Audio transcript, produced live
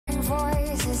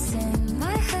Ooh.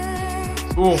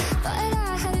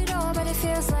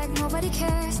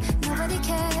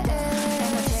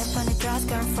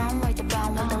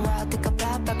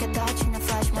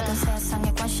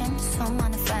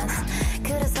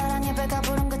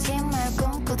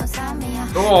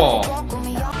 Oh.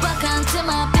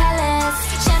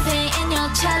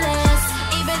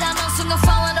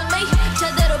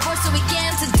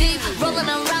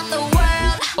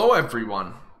 Hello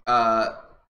everyone.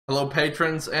 Hello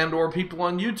patrons and or people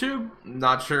on YouTube.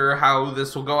 Not sure how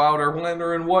this will go out or when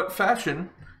or in what fashion.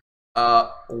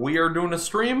 We are doing a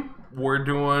stream. We're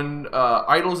doing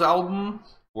I-DLE's album.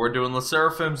 We're doing LE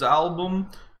SSERAFIM's album.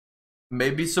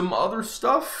 Maybe some other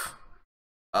stuff.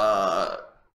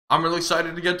 I'm really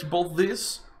excited to get to both of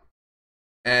these.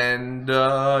 And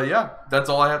yeah, that's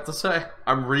all I have to say.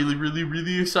 I'm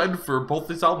really excited for both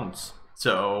these albums.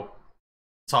 So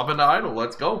let's hop into I-DLE.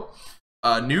 Let's go.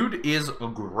 Nude is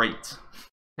great.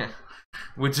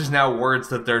 Which is now words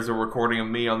that there's a recording of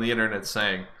me on the internet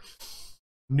saying.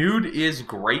 Nude is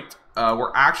great.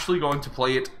 We're actually going to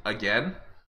play it again.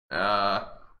 Yeah.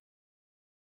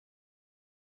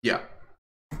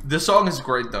 This song is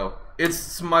great though.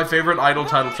 It's my favorite I-DLE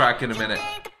title track in a minute.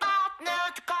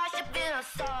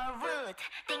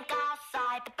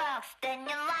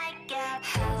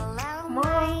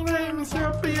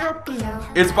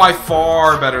 It's by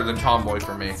far better than Tomboy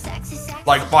for me.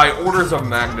 Like, by orders of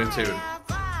magnitude.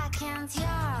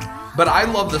 But I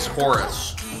love this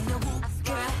chorus.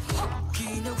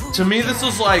 To me, this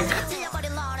is like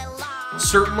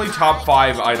certainly top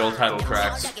 5 I-DLE title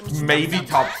tracks. Maybe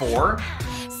top 4.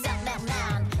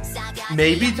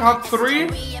 Maybe top 3.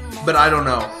 But I don't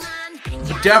know.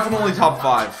 Definitely top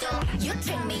 5.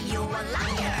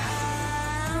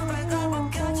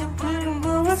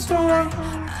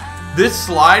 This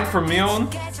slide from Mion,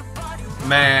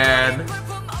 man.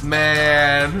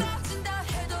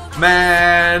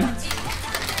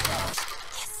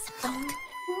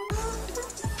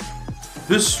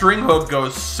 This string hook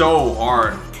goes so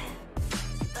hard.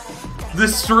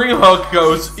 This string hook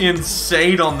goes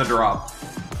insane on the drop.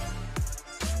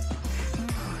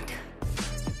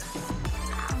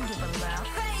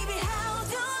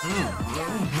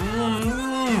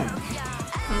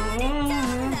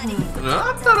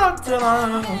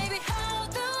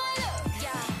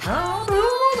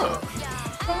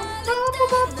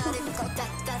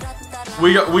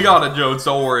 We got it, Joe,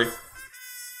 don't worry.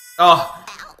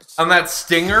 And that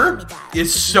stinger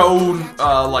is so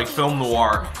like film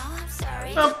noir.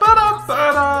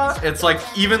 It's like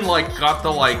even like got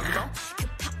the like,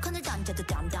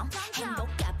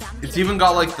 it's even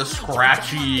got like the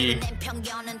scratchy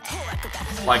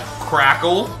like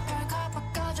crackle.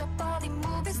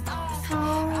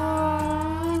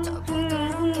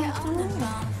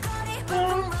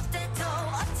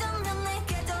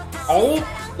 Oh,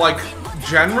 like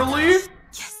generally,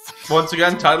 once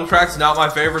again, title track's not my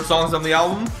favorite songs on the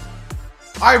album.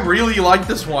 I really like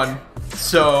this one,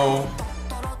 so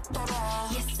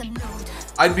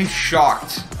I'd be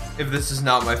shocked if this is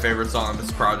not my favorite song on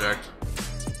this project.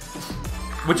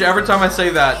 Which every time I say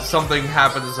that, something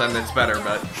happens and it's better,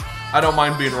 but I don't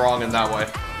mind being wrong in that way.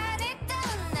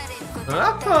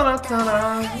 How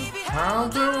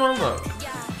do I look?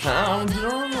 How do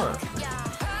I look?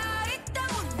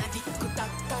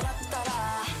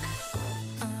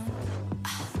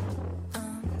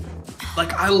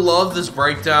 Like, I love this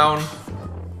breakdown.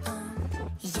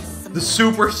 The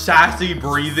super sassy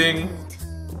breathing.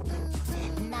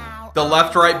 The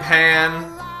left-right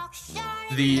pan.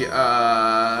 The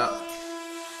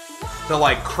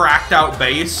like cracked out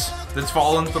bass that's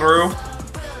falling through.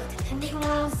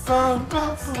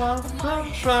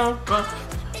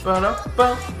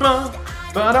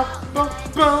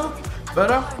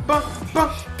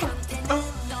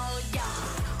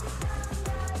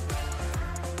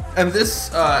 And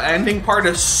this ending part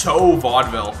is so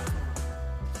vaudeville.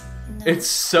 It's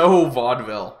so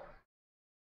vaudeville.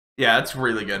 Yeah, it's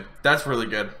really good. That's really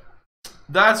good.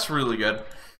 That's really good.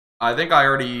 I think I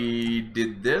already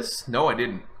did this. No, I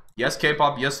didn't. Yes,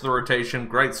 K-pop. Yes, The Rotation.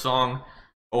 Great song.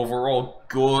 Overall,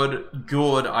 good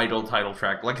I-DLE title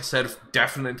track. Like I said,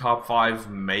 definitely top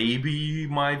 5. Maybe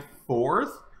my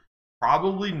 4th.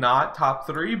 Probably not top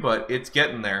 3, but it's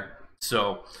getting there.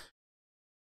 So...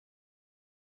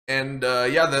 And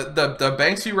yeah, the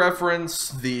Banksy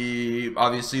reference,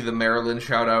 obviously the Marilyn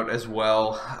shout out as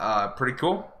well. Pretty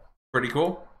cool. Pretty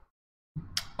cool.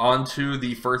 On to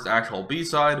the first actual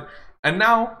B-side. And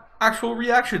now, actual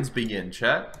reactions begin,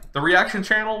 chat. The reaction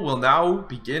channel will now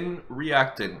begin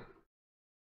reacting.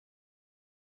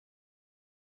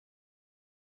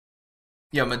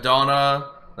 Yeah, Madonna,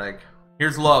 like,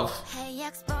 Here's Love.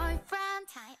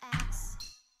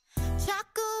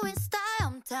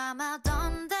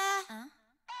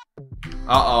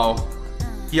 Uh-oh.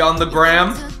 He on the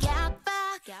gram?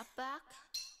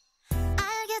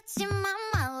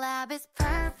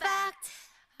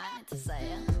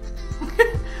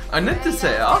 I need to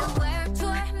say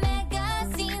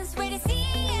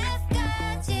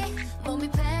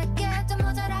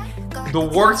the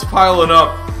work's piling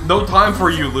up. No time for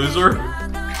you, loser.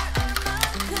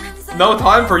 No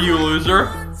time for you, loser.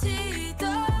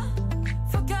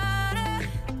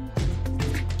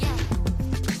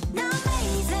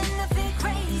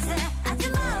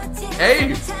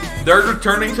 Hey, they're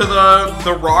returning to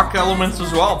the rock elements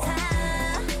as well.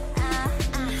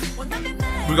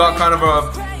 We got kind of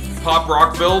a pop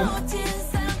rock build.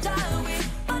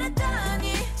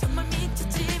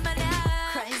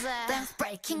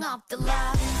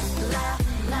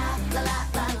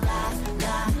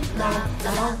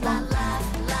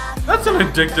 That's an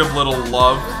addictive little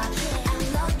love.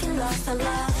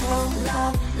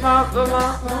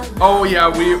 Oh yeah,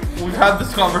 we've had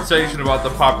this conversation about the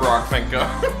pop rock Finka.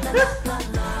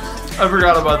 I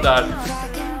forgot about that.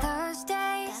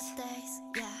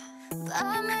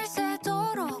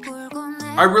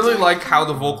 I really like how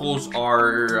the vocals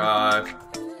are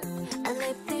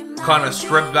kind of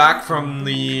stripped back from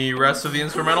the rest of the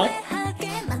instrumental.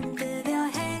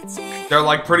 They're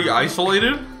like pretty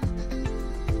isolated.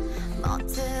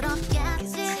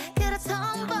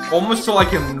 Almost to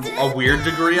like a weird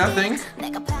degree, I think.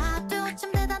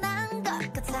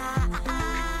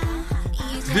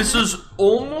 This is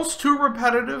almost too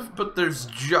repetitive, but there's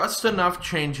just enough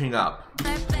changing up.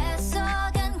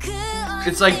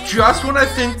 It's like just when I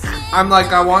think I'm like,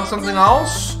 I want something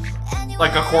else,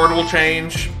 like a chord will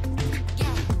change,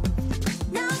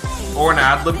 or an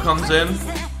ad-lib comes in.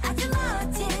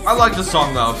 I like the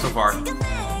song though, so far.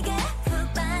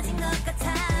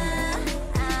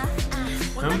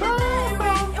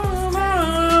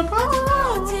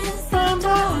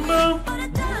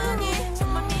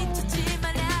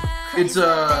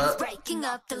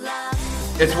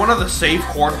 It's one of the safe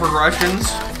chord progressions.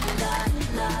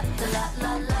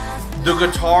 The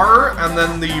guitar and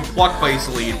then the pluck bass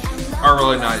lead are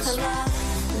really nice.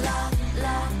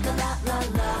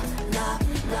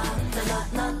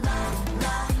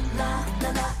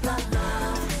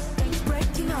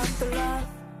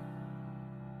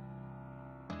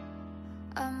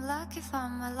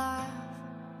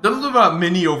 Something about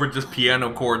Mini over just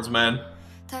piano chords, man.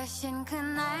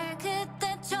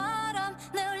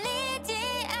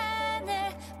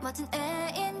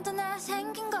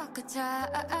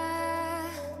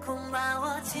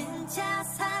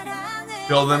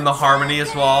 Build in the harmony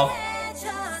as well.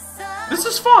 This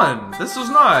is fun. This is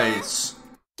nice.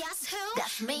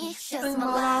 That's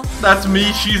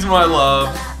me, she's my love.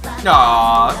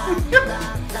 Aww.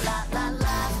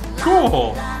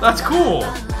 Cool. That's cool.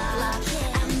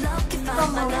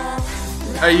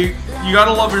 Hey, you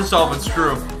gotta love yourself, it's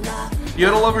true. You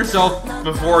gotta love yourself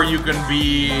before you can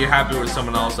be happy with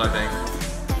someone else, I think.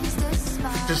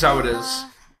 Just how it is.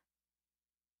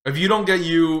 If you don't get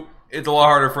you, it's a lot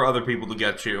harder for other people to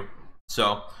get you.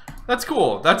 So, that's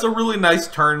cool. That's a really nice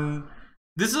turn.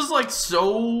 This is like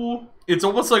so... It's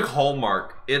almost like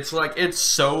Hallmark. It's like, it's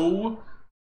so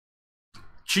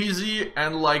cheesy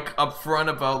and like upfront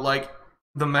about like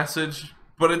the message.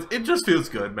 But it just feels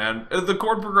good, man. The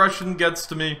chord progression gets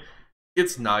to me.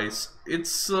 It's nice.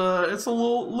 It's a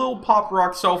little pop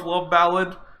rock self-love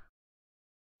ballad.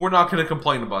 We're not gonna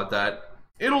complain about that.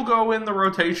 It'll go in the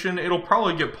rotation. It'll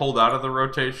probably get pulled out of the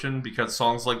rotation because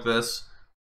songs like this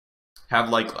have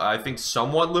like, I think,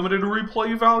 somewhat limited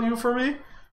replay value for me.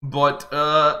 But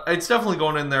it's definitely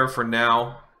going in there for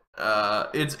now.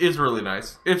 It's really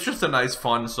nice. It's just a nice,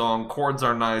 fun song. Chords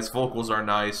are nice. Vocals are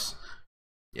nice.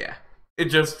 Yeah. It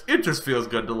just feels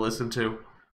good to listen to.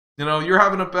 You know, you're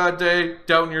having a bad day,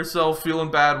 doubting yourself,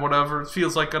 feeling bad, whatever. It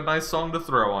feels like a nice song to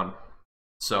throw on.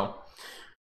 So,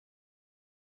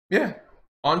 yeah.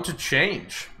 On to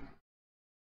Change.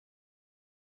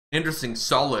 Interesting,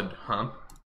 solid, huh?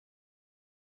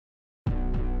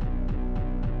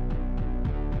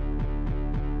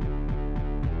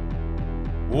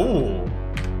 Ooh.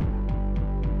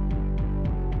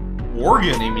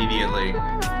 Organ immediately.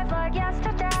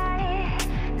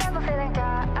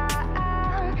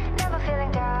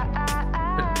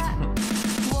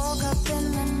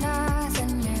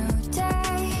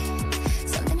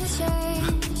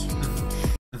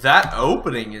 That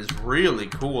opening is really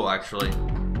cool, actually.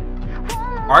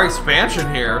 Our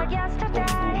expansion here.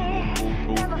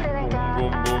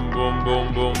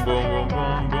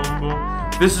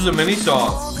 This is a mini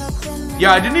song.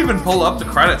 Yeah, I didn't even pull up the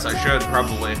credits. I should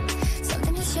probably.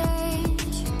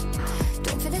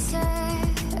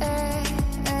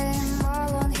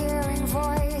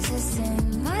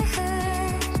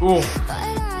 Ooh.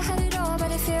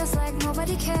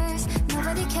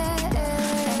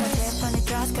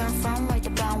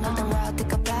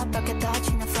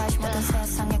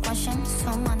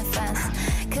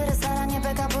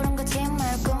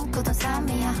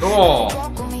 Oh,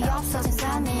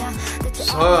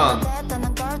 son.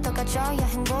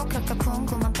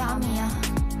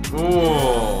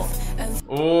 Ooh.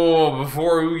 Oh,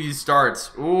 before Oogie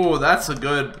starts. Ooh, that's a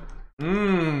good.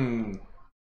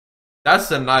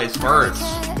 That's a nice verse.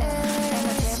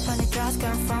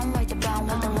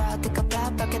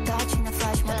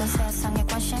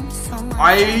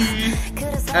 I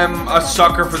am a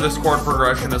sucker for this chord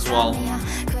progression as well.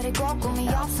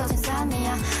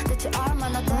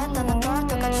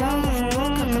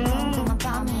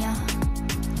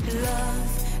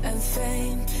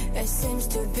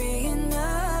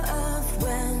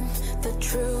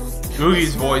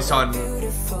 Oogie's voice on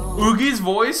Oogie's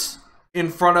voice in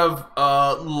front of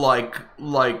like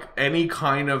any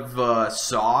kind of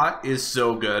saw is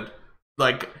so good.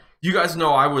 Like, you guys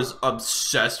know I was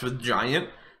obsessed with Giant.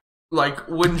 Like,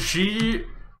 when she's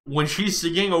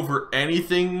singing over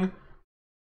anything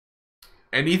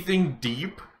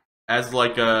deep as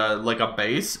like a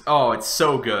bass, oh, it's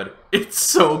so good. It's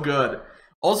so good.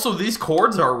 Also, these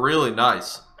chords are really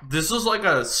nice. This is like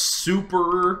a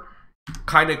super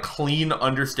kind of clean,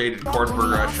 understated chord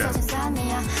progression.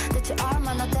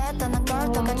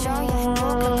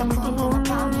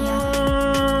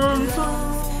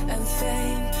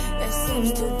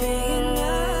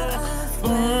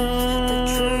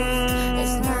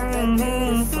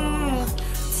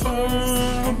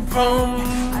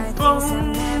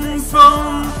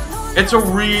 It's a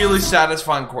really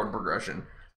satisfying chord progression.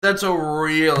 That's a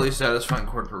really satisfying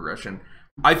chord progression.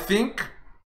 I think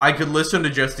I could listen to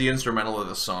just the instrumental of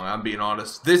this song, I'm being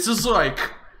honest. This is like...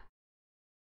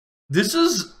 This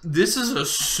is a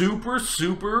super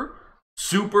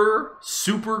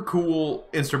cool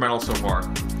instrumental so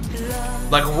far.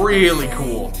 Like, really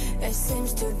cool. It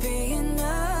seems to be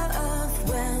enough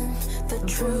when the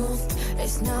truth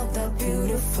is not that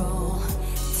beautiful.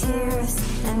 Tears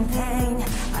and pain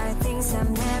are things I've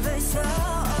never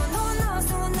shown.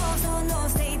 No,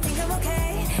 they think I'm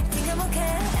okay,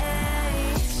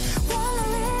 wanna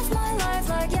live my life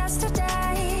like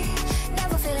yesterday.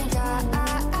 Never feeling down,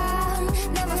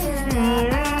 never feeling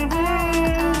down.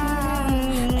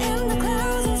 In the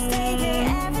clouds I stay here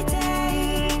every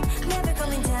day. Never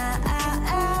coming down,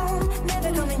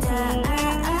 never coming down.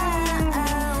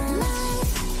 Life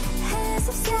has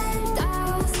ups and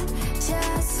downs,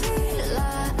 just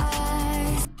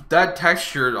realize. That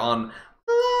texture on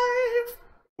life.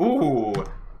 Ooh.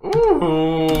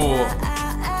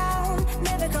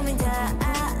 Never coming down.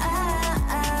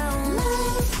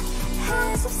 Life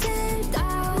has ups and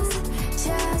downs,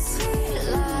 just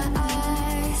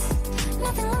realize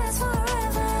nothing lasts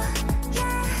forever.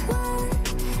 Yeah, one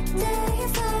day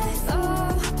if I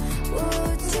fall,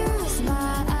 would you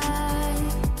smile?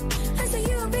 I say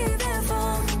you'll be there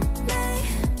for me.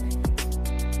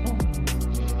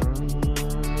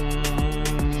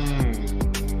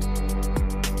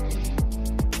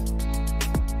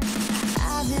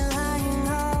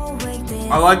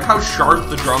 I like how sharp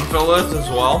the drum fill is as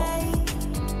well.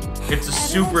 It's a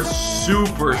super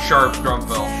sharp drum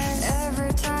fill.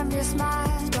 Every time you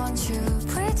smile, don't you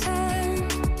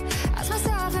pretend. Ask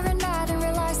myself every night and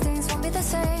realize things won't be the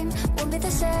same,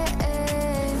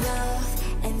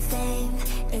 Love and fame,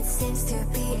 it seems to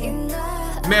be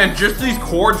enough. Man, just these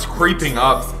chords creeping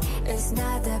up. It's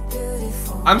not that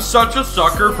beautiful. I'm such a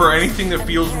sucker for anything that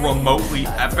feels remotely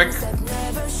epic.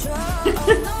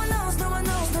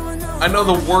 I know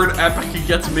the word epic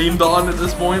gets memed on at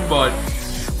this point, but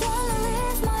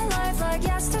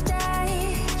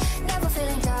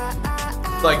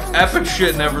like, epic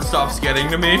shit never stops getting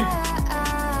to me.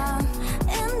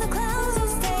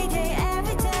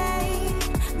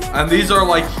 And these are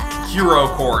like hero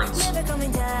chords.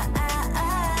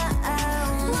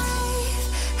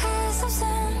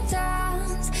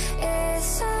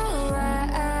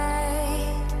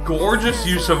 Gorgeous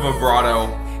use of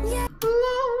vibrato.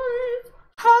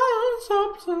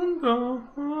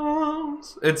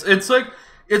 It's like,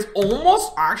 it's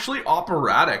almost actually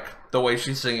operatic the way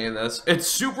she's singing this. It's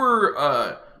super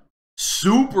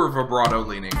vibrato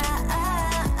leaning.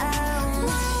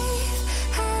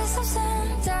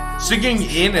 Singing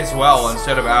in as well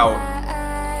instead of out.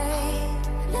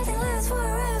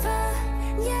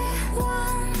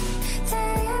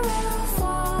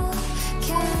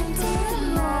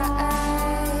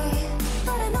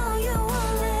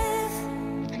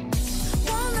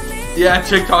 Yeah,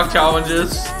 TikTok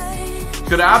challenges.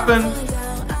 Could happen.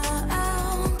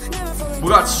 We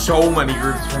got so many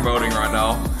groups promoting right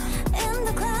now.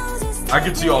 I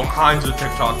could see all kinds of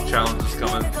TikTok challenges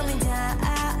coming.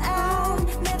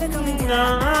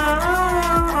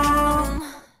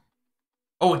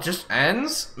 Oh, it just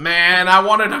ends? Man, I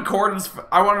wanted a chord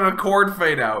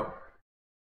fade out.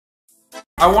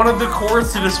 I wanted the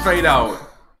chords to just fade out.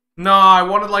 No, I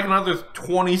wanted like another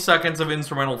 20 seconds of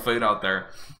instrumental fade out there.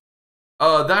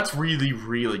 That's really,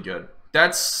 really good.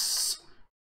 That's...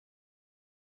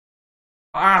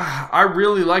 I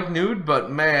really like Nude,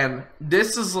 but man,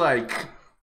 this is like...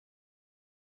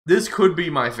 This could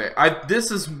be my favorite. This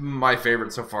is my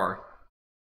favorite so far.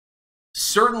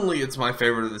 Certainly it's my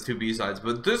favorite of the two B-sides,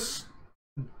 but this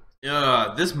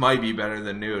might be better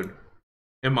than Nude.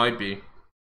 It might be.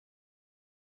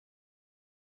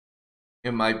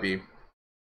 It might be.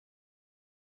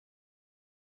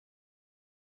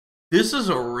 This is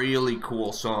a really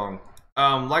cool song.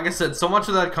 Like I said, so much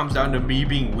of that comes down to me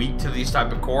being weak to these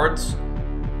type of chords.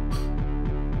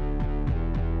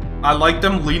 I like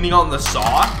them leaning on the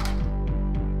saw.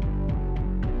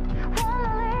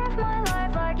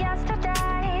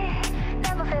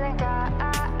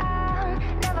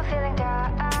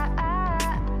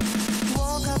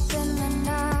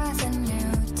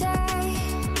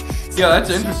 Yeah, that's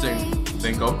interesting,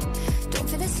 Cinco.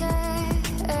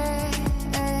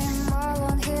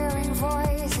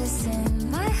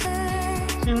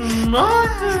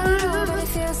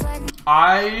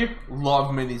 I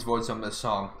love Minnie's voice on this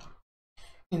song.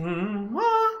 In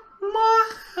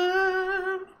my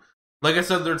head. Like I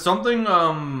said, there's something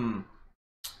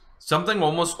something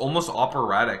almost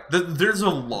operatic. There's a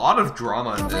lot of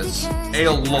drama in this. A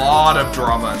lot of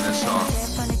drama in this song.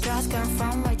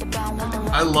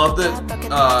 I love that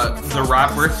the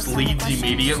rapper leads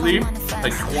immediately.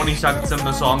 Like 20 seconds into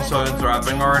the song, so it's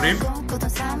rapping already.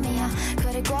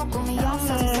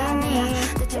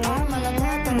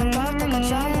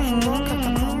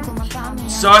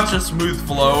 Such a smooth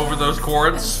flow over those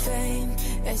chords.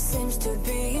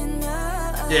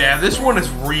 Yeah, this one is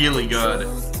really good.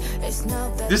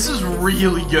 This is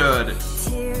really good.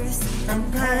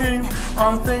 And pain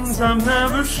on things I've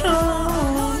never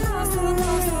shown.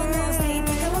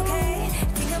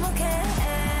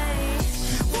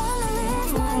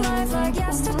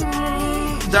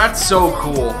 That's so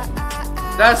cool.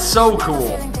 That's so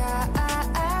cool.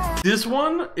 This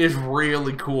one is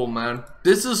really cool, man.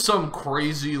 This is some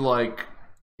crazy, like,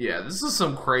 yeah, this is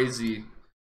some crazy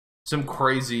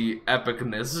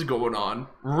epicness going on.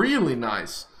 Really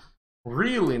nice.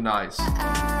 Really nice.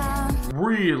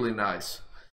 Really nice.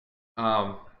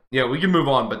 Yeah, we can move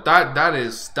on, but that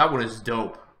one is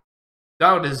dope.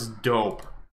 That is dope.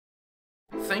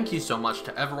 Thank you so much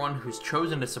to everyone who's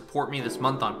chosen to support me this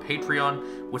month on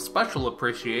Patreon, with special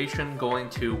appreciation going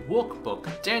to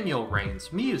Wookbook, Daniel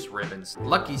Rains, Muse Ribbons,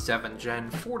 Lucky7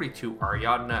 Jen, 42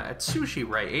 Ariadna, Atsushi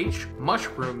Ray H,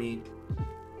 Mushroomy,